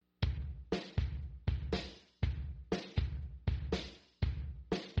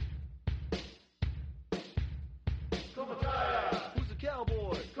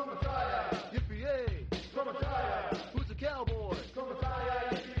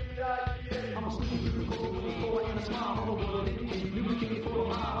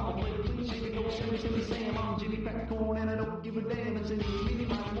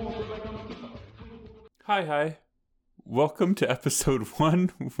Hi. Welcome to episode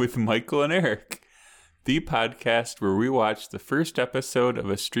 1 with Michael and Eric, the podcast where we watch the first episode of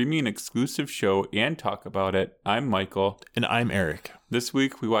a streaming exclusive show and talk about it. I'm Michael. And I'm Eric. This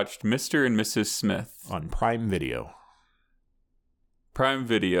week we watched Mr. and Mrs. Smith. On Prime Video. Prime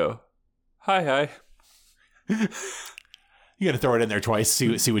Video. Hi. You gotta throw it in there twice,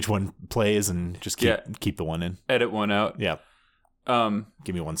 see which one plays, and just keep the one in. Edit one out. Yeah.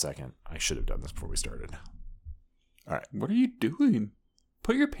 Give me 1 second. I should have done this before we started. All right. What are you doing?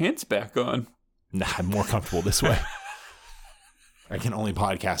 Put your pants back on. Nah, I'm more comfortable this way. I can only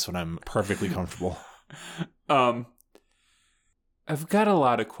podcast when I'm perfectly comfortable. I've got a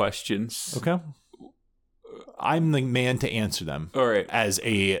lot of questions. Okay. I'm the man to answer them. All right. As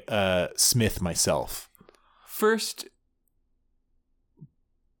a Smith myself. First,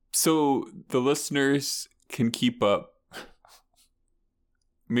 so the listeners can keep up.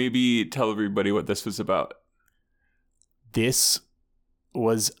 Maybe tell everybody what this was about. This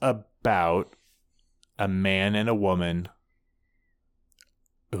was about a man and a woman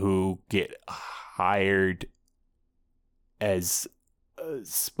who get hired as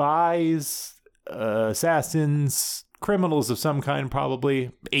spies, assassins, criminals of some kind, probably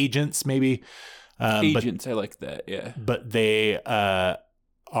agents, maybe. Agents, I like that. Yeah, but they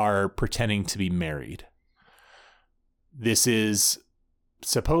are pretending to be married. This is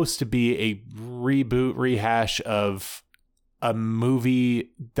supposed to be a rehash of a movie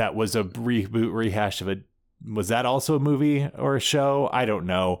that was a rehash of a... Was that also a movie or a show? I don't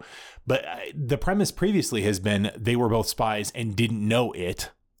know. But the premise previously has been they were both spies and didn't know it.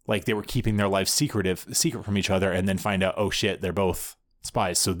 Like they were keeping their lives secret from each other, and then find out, oh shit, they're both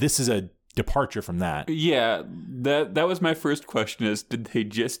spies. So this is a departure from that. Yeah, that was my first question is, did they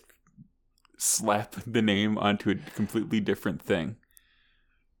just slap the name onto a completely different thing?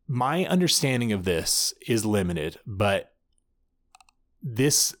 My understanding of this is limited, but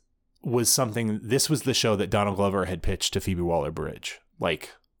this was the show that Donald Glover had pitched to Phoebe Waller-Bridge.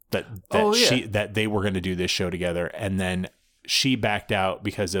 Like that they were going to do this show together, and then she backed out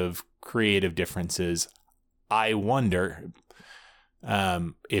because of creative differences. I wonder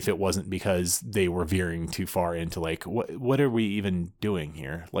if it wasn't because they were veering too far into like, what are we even doing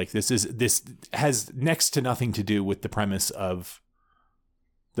here? Like this has next to nothing to do with the premise of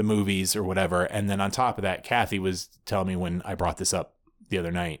the movies or whatever. And then on top of that, Kathy was telling me when I brought this up the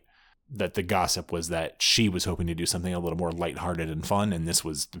other night that the gossip was that she was hoping to do something a little more lighthearted and fun. And this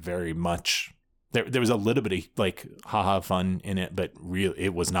was very much, there was a little bit of like haha fun in it, but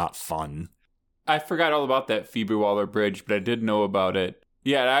it was not fun. I forgot all about that Phoebe Waller-Bridge, but I did know about it.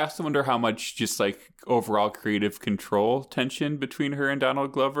 Yeah, I also wonder how much just like overall creative control tension between her and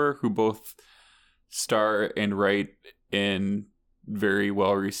Donald Glover, who both star and write in very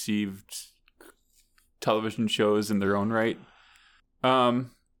well received television shows in their own right.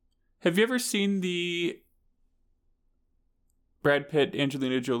 Have you ever seen the Brad Pitt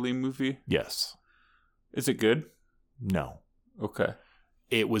Angelina Jolie movie? Yes. Is it good? No. Okay.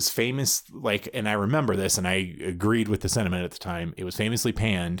 It was famous, like, and I remember this, and I agreed with the sentiment at the time. It was famously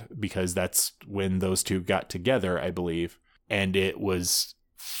panned because that's when those two got together, I believe. And it was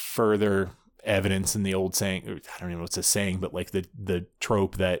further evidence in the old saying, I don't even know what's a saying, but like the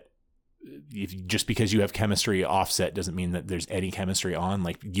trope that just because you have chemistry offset doesn't mean that there's any chemistry on.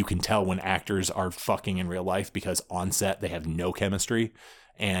 Like you can tell when actors are fucking in real life because on set they have no chemistry.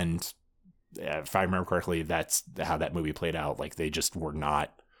 And if I remember correctly, that's how that movie played out. Like they just were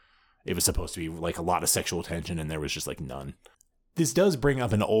not, it was supposed to be like a lot of sexual tension and there was just like none. This does bring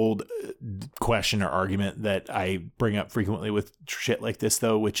up an old question or argument that I bring up frequently with shit like this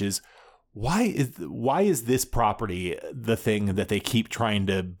though, which is why is this property the thing that they keep trying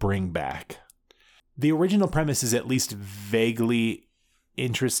to bring back? The original premise is at least vaguely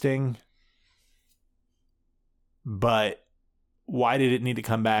interesting, but why did it need to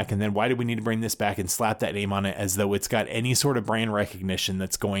come back? And then why did we need to bring this back and slap that name on it as though it's got any sort of brand recognition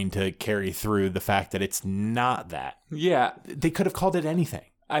that's going to carry through the fact that it's not that? Yeah. They could have called it anything.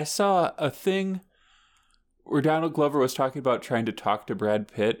 I saw a thing where Donald Glover was talking about trying to talk to Brad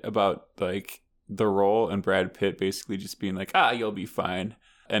Pitt about like the role, and Brad Pitt basically just being like, you'll be fine,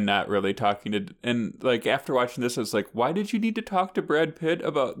 and not really talking to, and like after watching this, I was like, why did you need to talk to Brad Pitt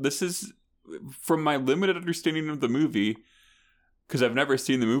about this? Is from my limited understanding of the movie, because I've never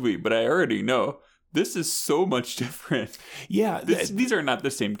seen the movie, but I already know this is so much different. Yeah. These are not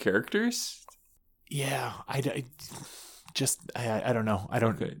the same characters. Yeah. I don't know. I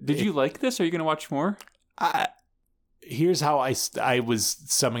don't. Okay. Did you like this? Are you going to watch more? here's how I was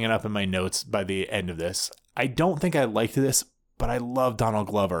summing it up in my notes by the end of this. I don't think I liked this, but I love Donald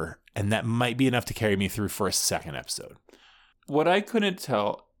Glover, and that might be enough to carry me through for a second episode. What I couldn't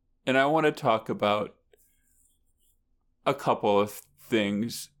tell, and I want to talk about a couple of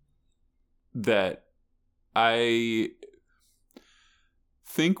things that I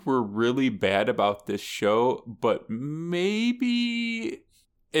think were really bad about this show, but maybe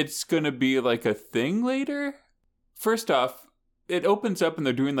it's going to be like a thing later. First off, it opens up and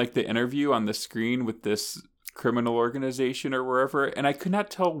they're doing like the interview on the screen with this criminal organization or wherever, and I could not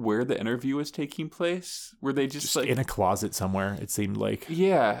tell where the interview was taking place. Were they just like in a closet somewhere, it seemed like?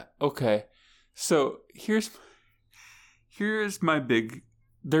 Yeah, okay. So here's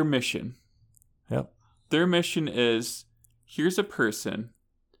their mission. Yep. Their mission is, here's a person.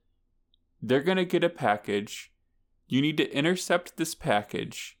 They're going to get a package. You need to intercept this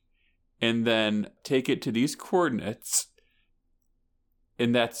package and then take it to these coordinates.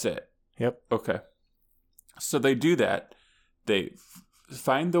 And that's it. Yep. Okay. So they do that. They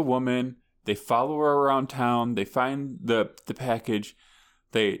find the woman. They follow her around town. They find the package.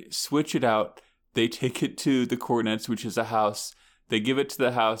 They switch it out. They take it to the coordinates, which is a house. They give it to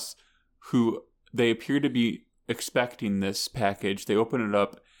the house, who they appear to be expecting this package. They open it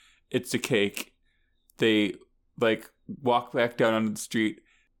up. It's a cake. They walk back down onto the street.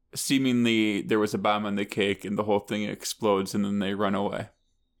 Seemingly there was a bomb on the cake and the whole thing explodes, and then they run away.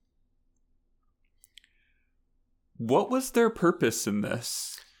 What was their purpose in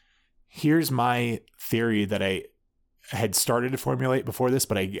this? Here's my theory that I had started to formulate before this,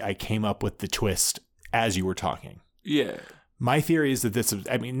 but I came up with the twist as you were talking. Yeah. My theory is that this is,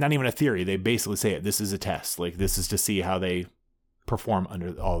 I mean, not even a theory. They basically say it. This is a test. Like, this is to see how they perform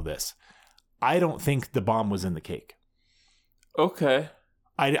under all of this. I don't think the bomb was in the cake. Okay.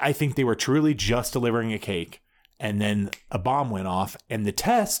 I think they were truly just delivering a cake, and then a bomb went off, and the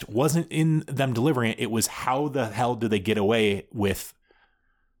test wasn't in them delivering it. It was how the hell do they get away with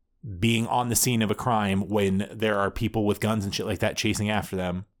being on the scene of a crime when there are people with guns and shit like that chasing after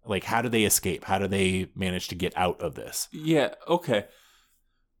them. Like, how do they escape? How do they manage to get out of this? Yeah, okay.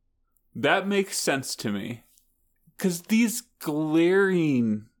 That makes sense to me. Because these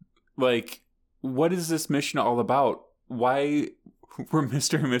glaring, like, what is this mission all about? Why were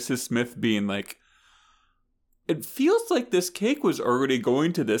Mr. and Mrs. Smith being like, it feels like this cake was already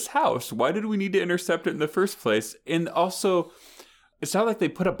going to this house. Why did we need to intercept it in the first place? And also, it's not like they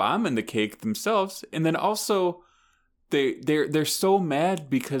put a bomb in the cake themselves. And then also, they're so mad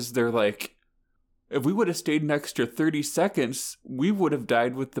because they're like, if we would have stayed an extra 30 seconds, we would have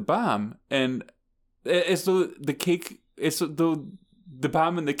died with the bomb. And as though the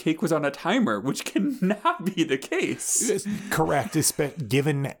bomb in the cake was on a timer, which cannot be the case. Correct.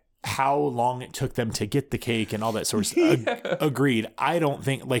 Given how long it took them to get the cake and all that sort of stuff. Yeah. Agreed. I don't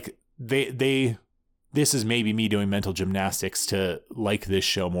think, like, this is maybe me doing mental gymnastics to like this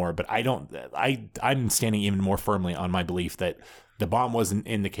show more, but I'm standing even more firmly on my belief that the bomb wasn't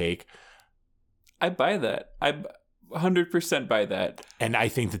in the cake. I buy that. I 100% buy that. And I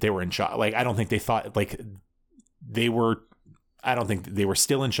think that they were in shock. Like, I don't think they thought, like, I don't think they were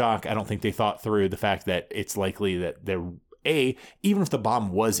still in shock. I don't think they thought through the fact that it's likely that even if the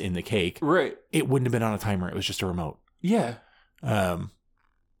bomb was in the cake, right, it wouldn't have been on a timer. It was just a remote. Yeah.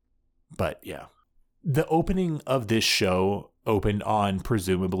 But yeah. The opening of this show opened on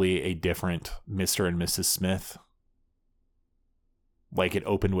presumably a different Mr. and Mrs. Smith. Like, it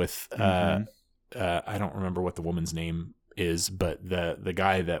opened with, I don't remember what the woman's name is, but the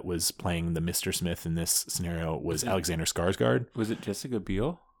guy that was playing the Mr. Smith in this scenario was Alexander Skarsgård. Was it Jessica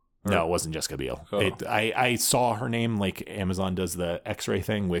Biel? No, it wasn't Jessica Biel. Oh. I saw her name, like Amazon does the X-ray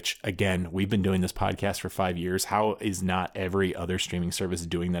thing, which, again, we've been doing this podcast for 5 years. How is not every other streaming service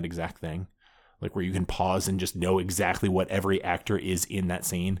doing that exact thing? Like, where you can pause and just know exactly what every actor is in that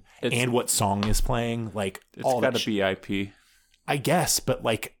scene and what song is playing. Like, it's got to be IP. I guess, but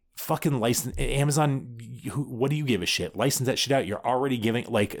like, fucking license Amazon. What do you give a shit? License that shit out. You're already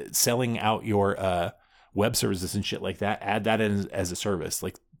selling out your web services and shit like that. Add that in as a service.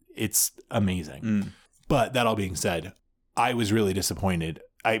 Like, it's amazing. But that all being said, I was really disappointed.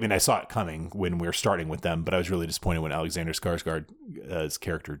 I mean, I saw it coming when we were starting with them, but I was really disappointed when Alexander Skarsgård's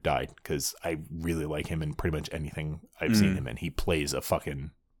character died, because I really like him in pretty much anything I've seen him in. He plays a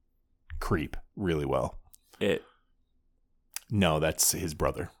fucking creep really well. No, that's his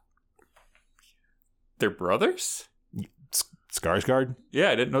brother. They're brothers? Skarsgård?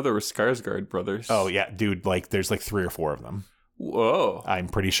 Yeah, I didn't know there were Skarsgård brothers. Oh, yeah, dude, like, there's like 3 or 4 of them. Whoa. I'm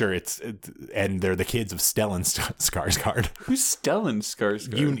pretty sure and they're the kids of Stellan Skarsgård. Who's Stellan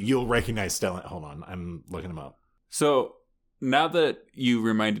Skarsgård? You'll recognize Stellan. Hold on, I'm looking him up. So now that you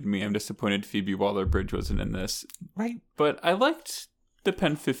reminded me, I'm disappointed Phoebe Waller-Bridge wasn't in this. Right. But I liked the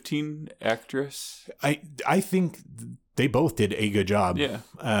Pen 15 actress. I think they both did a good job. Yeah.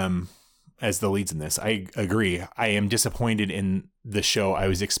 As the leads in this. I agree. I am disappointed in the show. I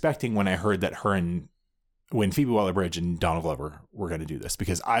was expecting when I heard that when Phoebe Waller-Bridge and Donald Glover were going to do this,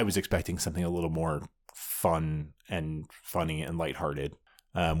 because I was expecting something a little more fun and funny and lighthearted.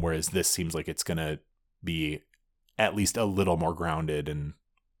 Whereas this seems like it's going to be at least a little more grounded and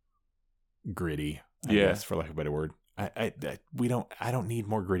gritty, I guess, for lack of a better word. I don't need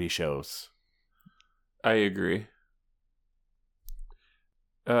more gritty shows. I agree.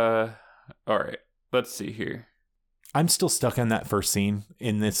 All right. Let's see here. I'm still stuck on that first scene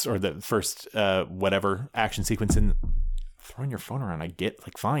in this, or the first whatever action sequence in throwing your phone around. I get,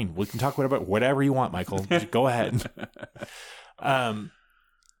 like, fine. We can talk whatever you want, Michael. Just go ahead.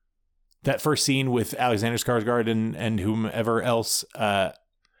 That first scene with Alexander Skarsgård and whomever else,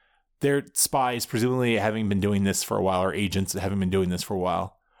 they're spies, presumably having been doing this for a while, or agents having been doing this for a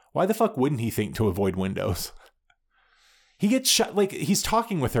while. Why the fuck wouldn't he think to avoid windows? He gets shot, like, he's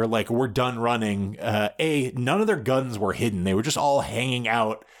talking with her like, we're done running. None of their guns were hidden. They were just all hanging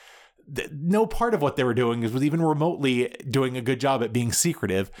out. No part of what they were doing was even remotely doing a good job at being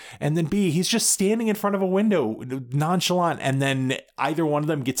secretive. And then B, he's just standing in front of a window, nonchalant, and then either one of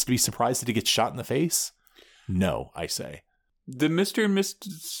them gets to be surprised that he gets shot in the face? No, I say. The Mr. and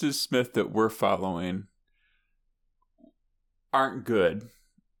Mrs. Smith that we're following aren't good.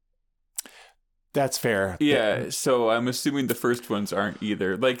 That's fair. Yeah, so I'm assuming the first ones aren't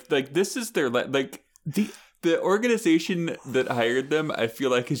either. Like this is their the organization that hired them, I feel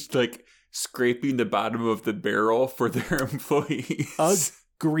like, is like scraping the bottom of the barrel for their employees.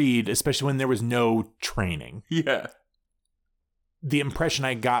 Agreed, especially when there was no training. Yeah. The impression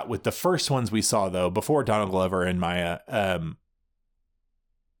I got with the first ones we saw, though, before Donald Glover and Maya,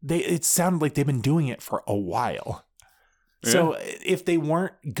 it sounded like they've been doing it for a while. Yeah. So if they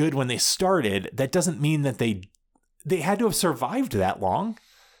weren't good when they started, that doesn't mean that they had to have survived that long.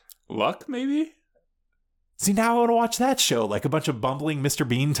 Luck, maybe? See, now I want to watch that show, like a bunch of bumbling Mr.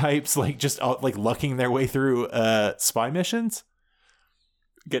 Bean types, like just like lucking their way through spy missions.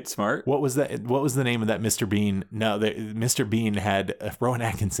 Get smart. What was that? What was the name of that Mr. Bean? No, Mr. Bean had Rowan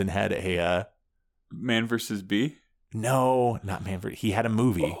Atkinson had a Man vs. Bee. No, not Man vs. He had a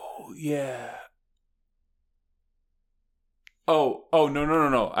movie. Oh yeah. Oh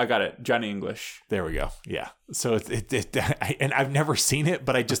no! I got it. Johnny English. There we go. Yeah. So and I've never seen it,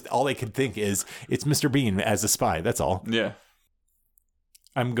 but all I could think is it's Mr. Bean as a spy. That's all. Yeah.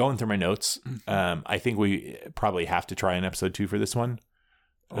 I'm going through my notes. I think we probably have to try an episode 2 for this one.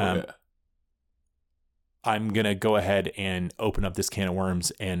 Yeah. I'm gonna go ahead and open up this can of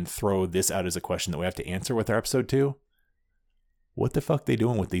worms and throw this out as a question that we have to answer with our episode 2. What the fuck they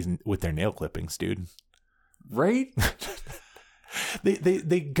doing with their nail clippings, dude? Right?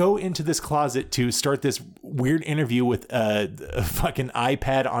 They go into this closet to start this weird interview with a fucking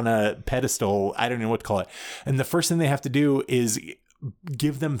iPad on a pedestal. I don't know what to call it. And the first thing they have to do is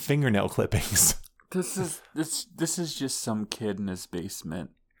give them fingernail clippings. This is just some kid in his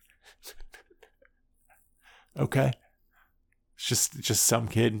basement. Okay. It's just some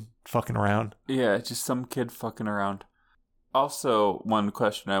kid fucking around. Yeah, just some kid fucking around. Also, one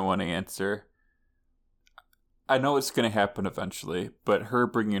question I want to answer. I know it's going to happen eventually, but her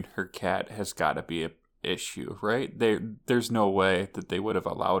bringing her cat has got to be an issue, right? There's no way that they would have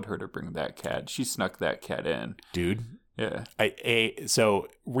allowed her to bring that cat. She snuck that cat in. Dude. Yeah. So,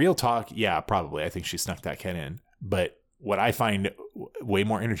 real talk, yeah, probably. I think she snuck that cat in. But what I find way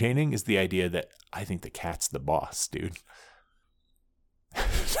more entertaining is the idea that I think the cat's the boss, dude.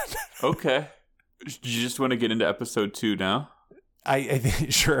 Okay. You just want to get into episode 2 now? I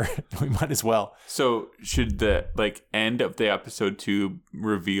think, sure, we might as well. So should the end of the episode 2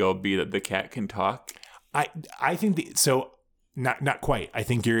 reveal be that the cat can talk? I think so not quite. I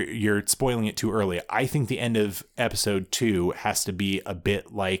think you're spoiling it too early. I think the end of episode 2 has to be a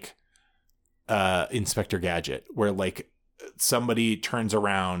bit like Inspector Gadget, where like somebody turns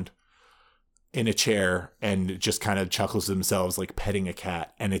around in a chair and just kind of chuckles to themselves, like petting a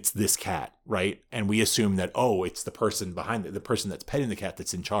cat, and it's this cat, right? And we assume that, it's the person behind the person that's petting the cat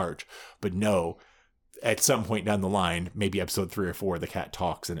that's in charge. But no, at some point down the line, maybe episode 3 or 4, the cat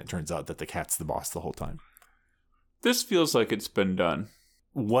talks, and it turns out that the cat's the boss the whole time. This feels like it's been done.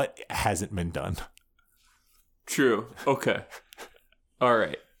 What hasn't been done? True. Okay. All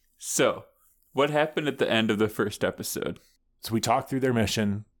right. So, what happened at the end of the first episode? So we talked through their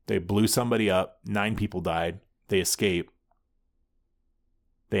mission. They blew somebody up. 9 people died. They escape.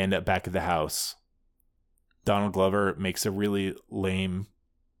 They end up back at the house. Donald Glover makes a really lame,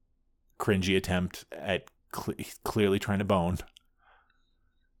 cringy attempt at clearly trying to bone.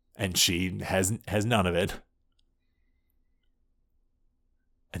 And she has none of it.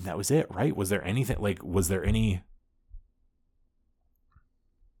 And that was it, right? Was there anything, like, was there any...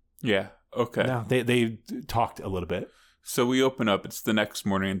 Yeah, okay. No, they talked a little bit. So we open up, it's the next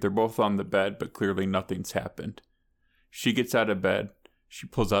morning, they're both on the bed, but clearly nothing's happened. She gets out of bed, she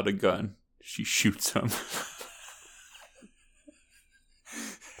pulls out a gun, she shoots him.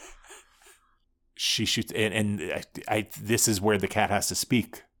 She shoots, and I this is where the cat has to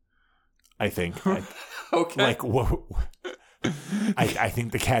speak, I think. Okay. Like, what? I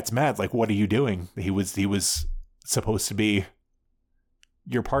think the cat's mad. Like, what are you doing? He was supposed to be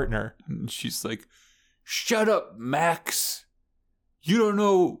your partner. And she's like, "Shut up, Max. You don't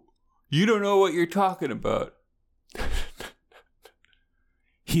know what you're talking about."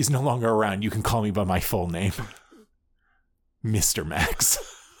 He's no longer around. You can call me by my full name. Mr. Max.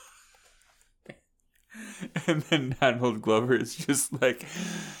 And then Donald Glover is just like,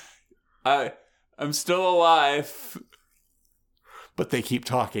 I'm still alive. But they keep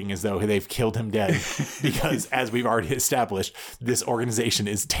talking as though they've killed him dead. Because, as we've already established, this organization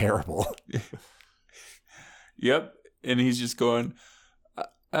is terrible. Yep. And he's just going,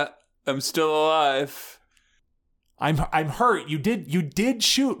 I'm still alive. I'm hurt. You did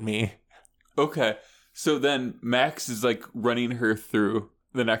shoot me. Okay. So then Max is like running her through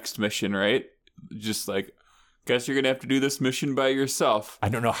the next mission, right? Just like, guess you're going to have to do this mission by yourself. I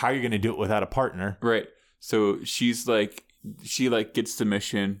don't know how you're going to do it without a partner. Right. So she's like, she like gets the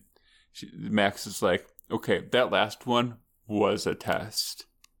mission. Max is like, okay, that last one was a test.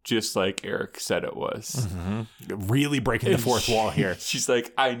 Just like Eric said it was. Mm-hmm. Really breaking the fourth wall here. She's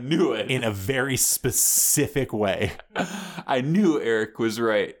like, I knew it. In a very specific way. I knew Eric was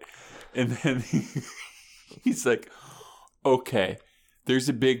right. And then he's like, okay, there's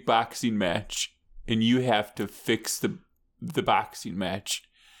a big boxing match and you have to fix the boxing match.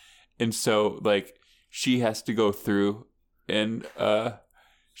 And so like she has to go through and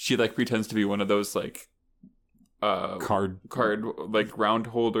she like pretends to be one of those like card like round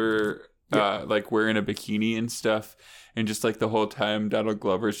holder like wearing a bikini and stuff, and just like the whole time Donald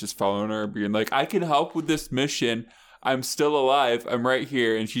Glover's just following her being like, I can help with this mission, I'm still alive, I'm right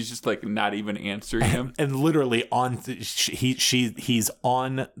here, and she's just like not even answering him. And literally he's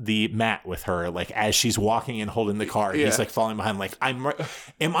on the mat with her, like as she's walking and holding the card. Yeah. He's like falling behind, like,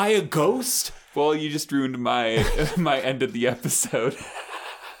 am I a ghost? Well, you just ruined my end of the episode.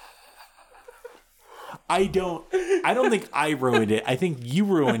 I don't think I ruined it. I think you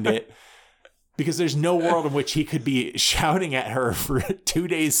ruined it, because there's no world in which he could be shouting at her for 2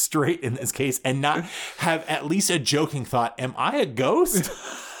 days straight in this case and not have at least a joking thought. Am I a ghost?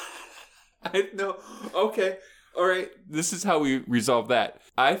 I know. Okay. All right. This is how we resolve that.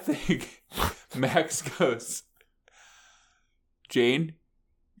 I think Max goes, Jane,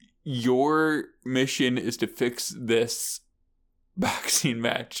 your mission is to fix this boxing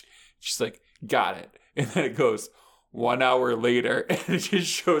match. She's like, got it. And then it goes 1 hour later, and it just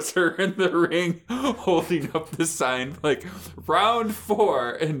shows her in the ring holding up the sign like round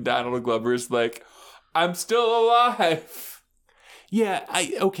 4, and Donald Glover's like, I'm still alive. Yeah,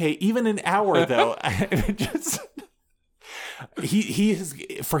 okay, even an hour though. Just he is,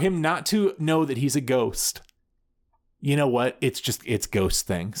 for him not to know that he's a ghost. You know what? It's ghost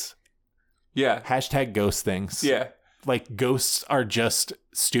things. Yeah. Hashtag ghost things. Yeah. Like, ghosts are just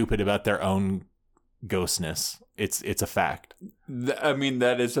stupid about their own ghostness. It's a fact. I mean,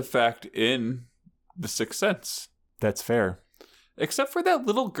 that is a fact in The Sixth Sense. That's fair. Except for that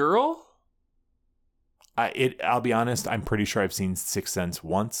little girl. I'll be honest, I'm pretty sure I've seen Sixth Sense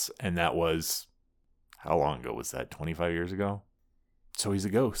once, and that was, how long ago was that? 25 years ago? So he's a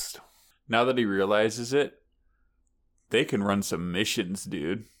ghost. Now that he realizes it, they can run some missions,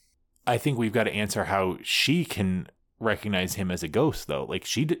 dude. I think we've got to answer how she can recognize him as a ghost, though. Like,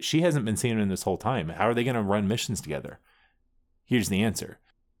 she hasn't been seeing him this whole time. How are they going to run missions together? Here's the answer.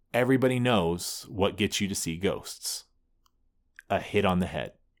 Everybody knows what gets you to see ghosts. A hit on the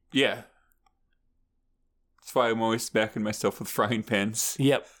head. Yeah. That's why I'm always smacking myself with frying pans.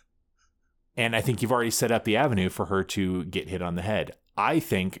 Yep. And I think you've already set up the avenue for her to get hit on the head. I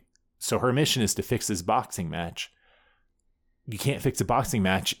think, so her mission is to fix this boxing match. You can't fix a boxing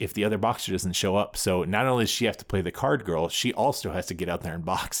match if the other boxer doesn't show up. So not only does she have to play the card girl, she also has to get out there and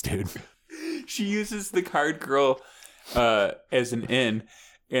box, dude. She uses the card girl as an in,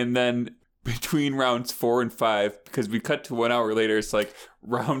 and then between rounds 4 and 5, because we cut to 1 hour later, it's like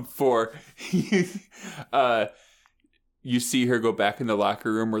round 4. you see her go back in the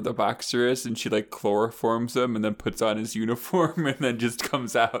locker room where the boxer is, and she like chloroforms him and then puts on his uniform and then just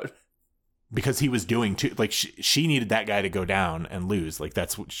comes out. Because he was doing too, like she needed that guy to go down and lose. Like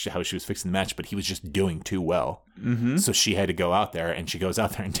that's how she was fixing the match, but he was just doing too well. Mm-hmm. So she had to go out there, and she goes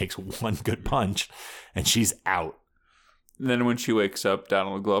out there and takes one good punch, and she's out. And then when she wakes up,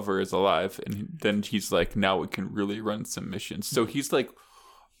 Donald Glover is alive, and then he's like, now we can really run some missions. So he's like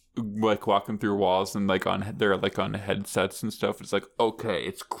walking through walls and like they're like on headsets and stuff. It's like, okay,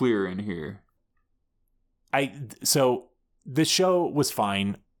 it's clear in here. So the show was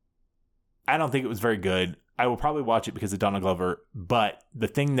fine. I don't think it was very good. I will probably watch it because of Donald Glover, but the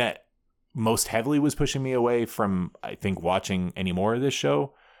thing that most heavily was pushing me away from, I think, watching any more of this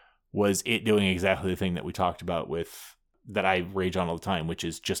show was it doing exactly the thing that we talked about with, that I rage on all the time, which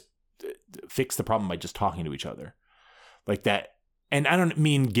is just fix the problem by just talking to each other. Like that. And I don't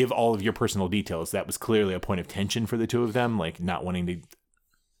mean give all of your personal details. That was clearly a point of tension for the two of them, like not wanting to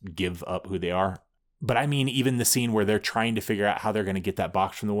give up who they are. But I mean, even the scene where they're trying to figure out how they're going to get that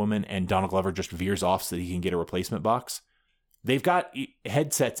box from the woman, and Donald Glover just veers off so that he can get a replacement box. They've got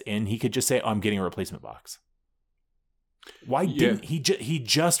headsets in. He could just say, oh, I'm getting a replacement box. Why didn't he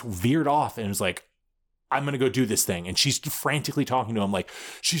just veered off and was like, I'm going to go do this thing. And she's frantically talking to him like,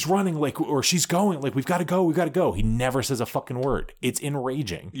 she's running, like, or she's going, like, we've got to go. He never says a fucking word. It's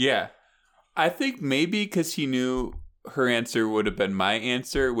enraging. Yeah. I think maybe because he knew her answer would have been my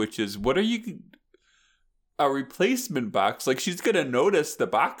answer, which is, what are you... a replacement box? Like, she's gonna notice the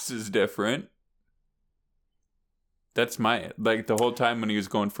box is different. That's my, like, the whole time when he was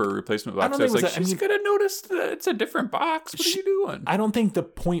going for a replacement box, I was like, she's gonna notice that it's a different box. What are you doing? I don't think the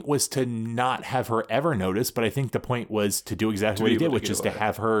point was to not have her ever notice, but I think the point was to do exactly what he did, which is to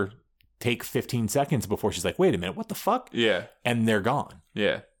have her take 15 seconds before she's like, wait a minute, what the fuck? Yeah. And they're gone.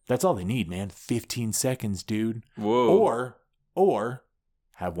 Yeah. That's all they need, man. 15 seconds, dude. Whoa. Or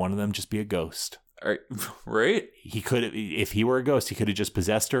have one of them just be a ghost. Right? He could have, if he were a ghost, he could have just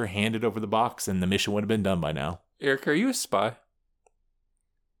possessed her, handed over the box, and the mission would have been done by now. Eric, are you a spy?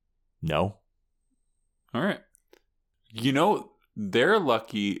 No. All right. You know, they're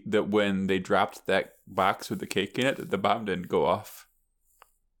lucky that when they dropped that box with the cake in it, that the bomb didn't go off.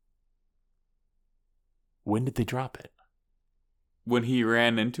 When did they drop it? When he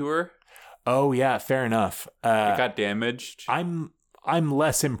ran into her. Oh, yeah, fair enough. It got damaged. I'm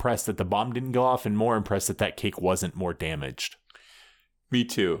less impressed that the bomb didn't go off and more impressed that cake wasn't more damaged. Me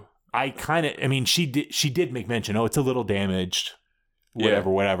too. She did make mention, oh, it's a little damaged,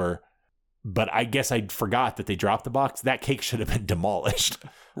 whatever. But I guess I forgot that they dropped the box. That cake should have been demolished.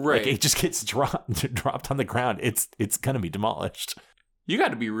 Right. Like, it just gets dropped on the ground. It's going to be demolished. You got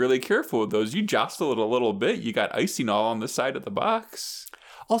to be really careful with those. You jostle it a little bit, you got icing all on the side of the box.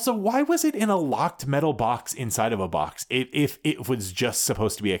 Also, why was it in a locked metal box inside of a box if it was just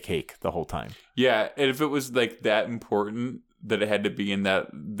supposed to be a cake the whole time? Yeah, and if it was like that important that it had to be in that,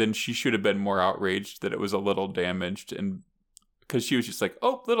 then she should have been more outraged that it was a little damaged, and because she was just like,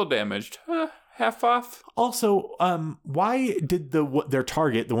 oh, little damaged, half off. Also, why did their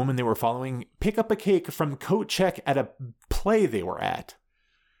target, the woman they were following, pick up a cake from coat check at a play they were at?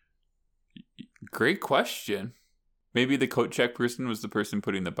 Great question. Maybe the coat check person was the person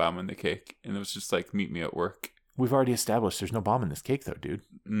putting the bomb in the cake, and it was just like, meet me at work. We've already established there's no bomb in this cake, though, dude.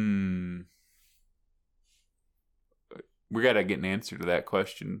 We got to get an answer to that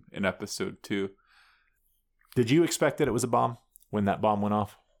question in episode 2. Did you expect that it was a bomb when that bomb went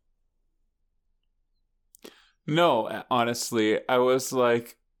off? No, honestly. I was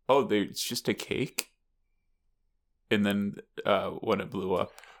like, oh, it's just a cake? And then when it blew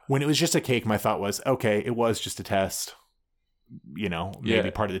up. When it was just a cake, my thought was, okay, it was just a test. You know, maybe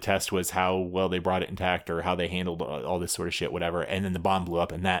part of the test was how well they brought it intact or how they handled all this sort of shit, whatever. And then the bomb blew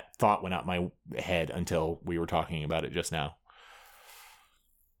up, and that thought went out my head until we were talking about it just now.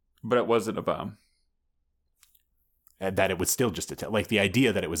 But it wasn't a bomb. And that it was still just a test. Like, the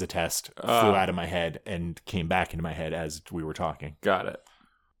idea that it was a test flew out of my head and came back into my head as we were talking. Got it.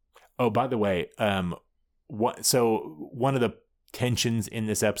 Oh, by the way, so one of the tensions in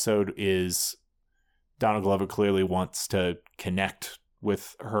this episode is Donald Glover clearly wants to connect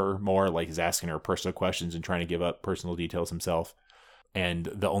with her more, like he's asking her personal questions and trying to give up personal details himself. And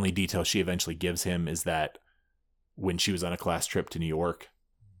the only detail she eventually gives him is that when she was on a class trip to New York,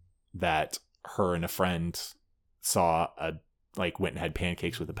 that her and a friend went and had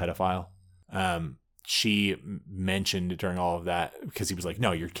pancakes with a pedophile. She mentioned during all of that, because he was like,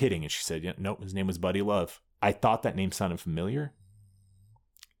 no, you're kidding. And she said, nope, his name was Buddy Love. I thought that name sounded familiar.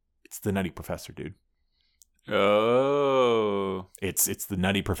 It's the Nutty Professor, dude. Oh. It's the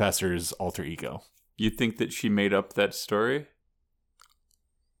Nutty Professor's alter ego. You think that she made up that story?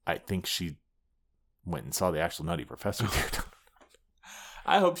 I think she went and saw the actual Nutty Professor.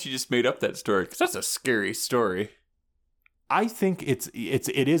 I hope she just made up that story, because that's a scary story. I think it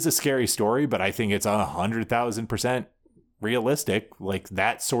is a scary story, but I think it's 100,000% realistic. Like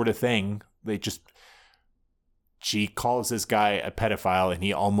that sort of thing. She calls this guy a pedophile, and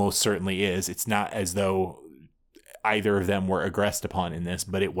he almost certainly is. It's not as though either of them were aggressed upon in this,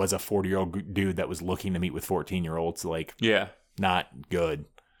 but it was a 40-year-old dude that was looking to meet with 14-year-olds. Like, yeah, not good.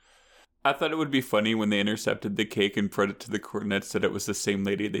 I thought it would be funny when they intercepted the cake and brought it to the coordinates that it was the same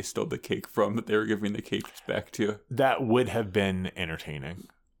lady they stole the cake from that they were giving the cake back to. That would have been entertaining.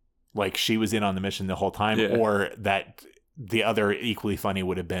 Like she was in on the mission the whole time, or that the other equally funny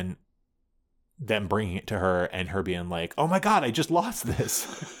would have been them bringing it to her and her being like, oh my God, I just lost this.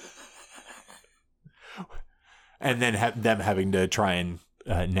 And then them having to try and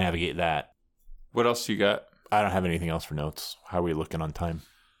navigate that. What else you got? I don't have anything else for notes. How are we looking on time?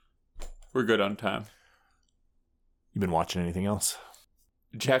 We're good on time. You been watching anything else?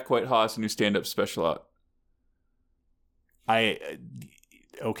 Jack Whitehall has a new stand-up special out.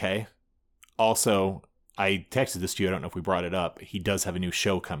 Okay. Also, I texted this to you. I don't know if we brought it up. He does have a new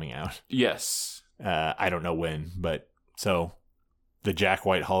show coming out. Yes. I don't know when, but so the Jack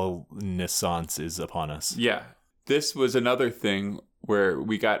Whitehall Renaissance is upon us. Yeah. This was another thing where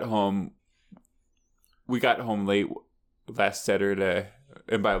we got home late last Saturday.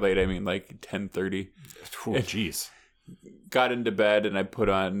 And by late, I mean like 10:30. Oh, jeez. Got into bed and I put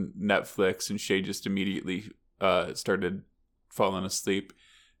on Netflix and Shay just immediately started falling asleep.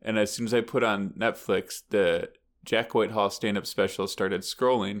 And as soon as I put on Netflix, the Jack Whitehall stand-up special started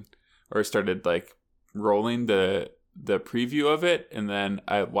scrolling or started like rolling the preview of it. And then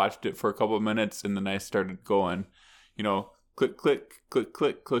I watched it for a couple of minutes and then I started going, click, click, click,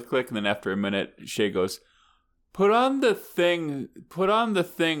 click, click, click. And then after a minute, Shay goes, Put on the thing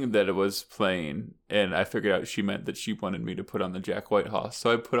that it was playing. And I figured out she meant that she wanted me to put on the Jack Whitehall.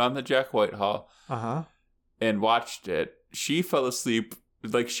 So I put on the Jack Whitehall and watched it. She fell asleep,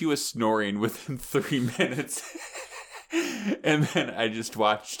 like she was snoring within 3 minutes. And then I just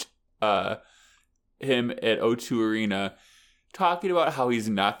watched him at O2 Arena talking about how he's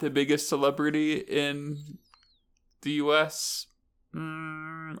not the biggest celebrity in the U.S.,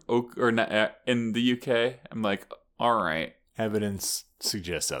 or not in the UK. I'm like, all right. Evidence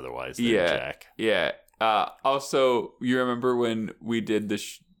suggests otherwise. Jack. Yeah. Also, you remember when we did the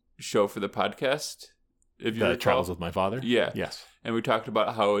show for the podcast? If you recall? Travels with My Father? Yeah. Yes. And we talked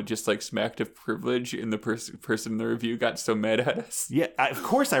about how it just like smacked of privilege, and the person in the review got so mad at us. Yeah, of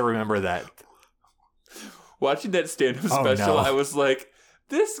course I remember that. Watching that stand-up special, I was like,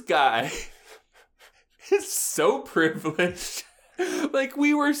 this guy is so privileged. Like,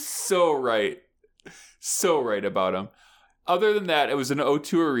 we were so right about him. Other than that, it was an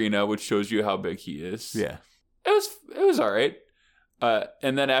O2 Arena, which shows you how big he is. Yeah. It was all right.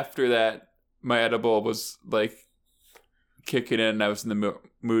 And then after that, my edible was like kicking in, and I was in the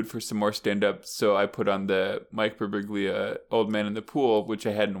mood for some more stand-up, so I put on the Mike Birbiglia Old Man in the Pool, which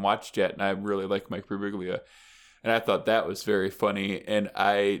I hadn't watched yet, and I really like Mike Birbiglia. And I thought that was very funny, and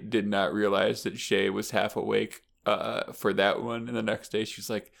I did not realize that Shay was half awake for that one. And the next day she's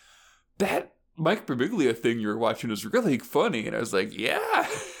like, that Mike Birbiglia thing you were watching was really funny. And I was like, yeah,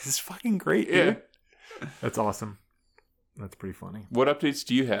 it's fucking great, dude. Yeah. That's awesome. That's pretty funny. What updates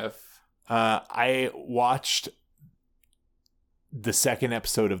do you have? I watched the second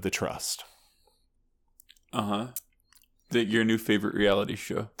episode of The Trust. Your new favorite reality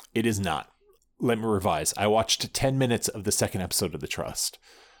show. It is not. Let me revise. I watched 10 minutes of the second episode of The Trust.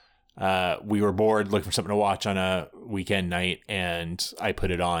 We were bored looking for something to watch on a weekend night, and I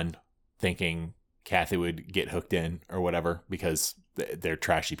put it on thinking Kathy would get hooked in or whatever because they're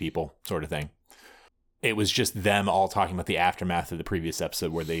trashy people sort of thing. It was just them all talking about the aftermath of the previous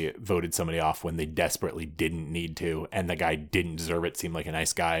episode where they voted somebody off when they desperately didn't need to, and the guy didn't deserve it, seemed like a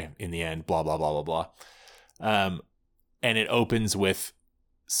nice guy in the end, blah, blah, blah, blah, blah. And it opens with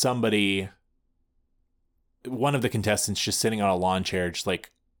somebody, one of the contestants just sitting on a lawn chair, just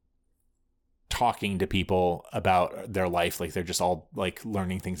like talking to people about their life. Like they're just all like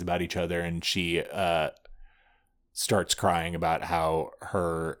learning things about each other. And she starts crying about how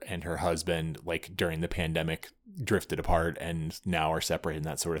her and her husband, like during the pandemic, drifted apart and now are separated and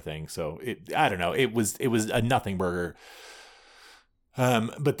that sort of thing. So I don't know. It was a nothing burger.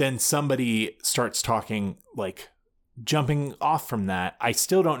 But then somebody starts talking, like jumping off from that. I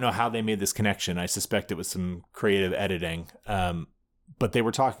still don't know how they made this connection. I suspect it was some creative editing. But they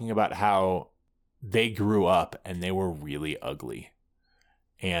were talking about how they grew up and they were really ugly.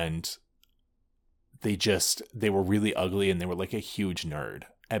 And they were really ugly and they were like a huge nerd.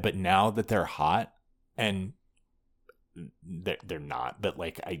 But now that they're hot, and they're not, but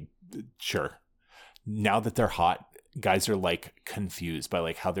like sure. Now that they're hot, guys are like confused by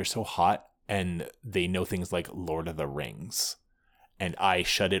like how they're so hot, and they know things like Lord of the Rings, and I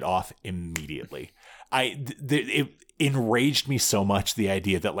shut it off immediately. It enraged me so much, the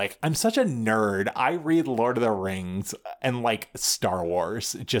idea that like I'm such a nerd. I read Lord of the Rings and like Star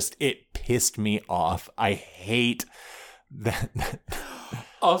Wars. It pissed me off. I hate that.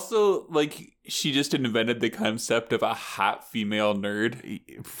 Also, like, she just invented the concept of a hot female nerd.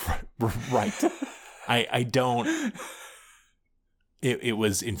 Right. I don't. It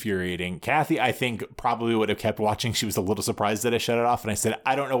was infuriating. Kathy, I think, probably would have kept watching. She was a little surprised that I shut it off. And I said,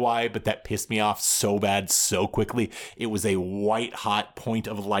 I don't know why, but that pissed me off so bad so quickly. It was a white hot point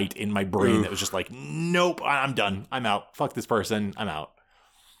of light in my brain that was just like, nope, I'm done. I'm out. Fuck this person. I'm out.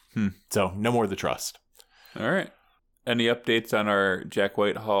 So no more of the trust. All right. Any updates on our Jack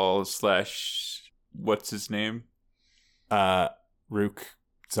Whitehall / what's his name? Rook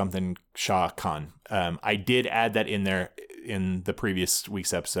something Shah Khan. I did add that in there in the previous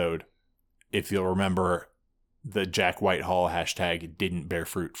week's episode. If you'll remember, the Jack Whitehall hashtag didn't bear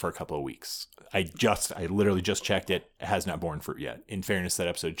fruit for a couple of weeks. I literally just checked it. It has not borne fruit yet. In fairness, that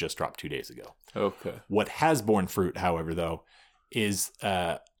episode just dropped 2 days ago. Okay. What has borne fruit, however, though, is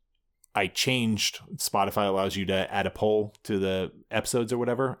I changed. Spotify allows you to add a poll to the episodes or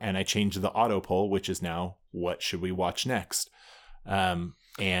whatever, and I changed the auto poll, which is now, what should we watch next?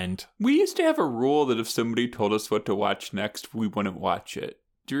 And we used to have a rule that if somebody told us what to watch next, we wouldn't watch it.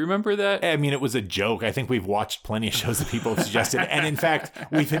 Do you remember that? I mean, it was a joke. I think we've watched plenty of shows that people have suggested. And in fact,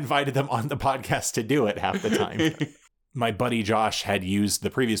 we've invited them on the podcast to do it half the time. My buddy Josh had used the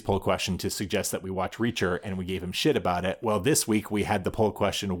previous poll question to suggest that we watch Reacher, and we gave him shit about it. Well, this week we had the poll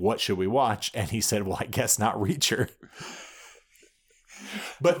question, what should we watch? And he said, well, I guess not Reacher.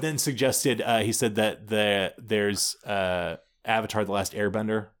 But then suggested, he said that there's Avatar: The Last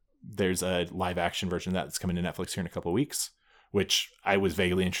Airbender. There's a live action version of that's coming to Netflix here in a couple of weeks, which I was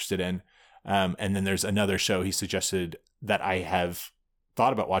vaguely interested in. And then there's another show he suggested that I have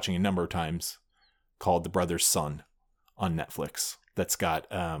thought about watching a number of times called The Brother's Son on Netflix. That's got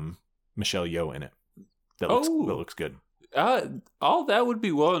Michelle Yeoh in it. That looks good. All that would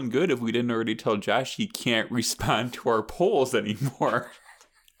be well and good if we didn't already tell Josh he can't respond to our polls anymore.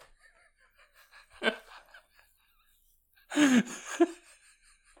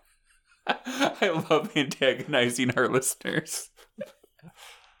 I love antagonizing our listeners.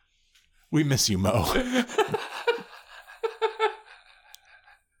 We miss you, Mo.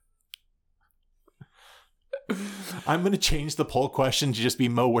 I'm going to change the poll question to just be,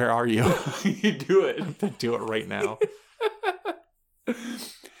 Mo, where are you? You do it. I'm going to do it right now.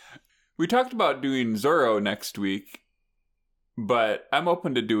 We talked about doing Zorro next week, but I'm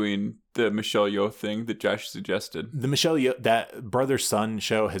open to doing the Michelle Yeoh thing that Josh suggested. The Michelle Yeoh, that brother-son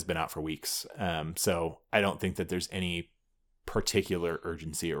show has been out for weeks. So I don't think that there's any particular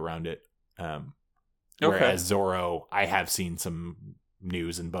urgency around it. Whereas Zorro, I have seen some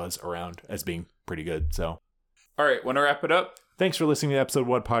news and buzz around as being pretty good. So, all right, want to wrap it up? Thanks for listening to the Episode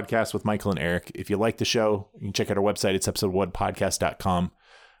 1 podcast with Michael and Eric. If you like the show, you can check out our website. It's episode1podcast.com.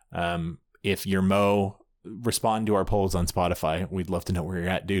 If you're Mo, respond to our polls on Spotify. We'd love to know where you're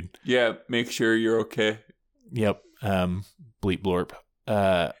at, dude. Yeah, make sure you're okay. Yep. Bleep blorp.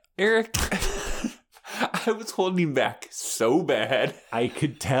 Eric, I was holding back so bad. I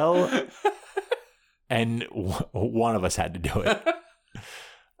could tell. And one of us had to do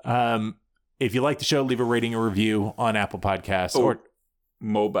it. If you like the show, leave a rating or review on Apple Podcasts. Or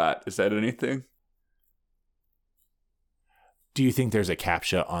Mobot, is that anything? Do you think there's a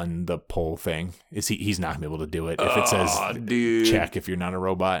CAPTCHA on the poll thing? He's not gonna be able to do it if it says check if you're not a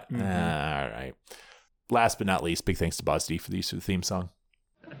robot. Mm-hmm. All right. Last but not least, big thanks to Bozd for the use of the theme song.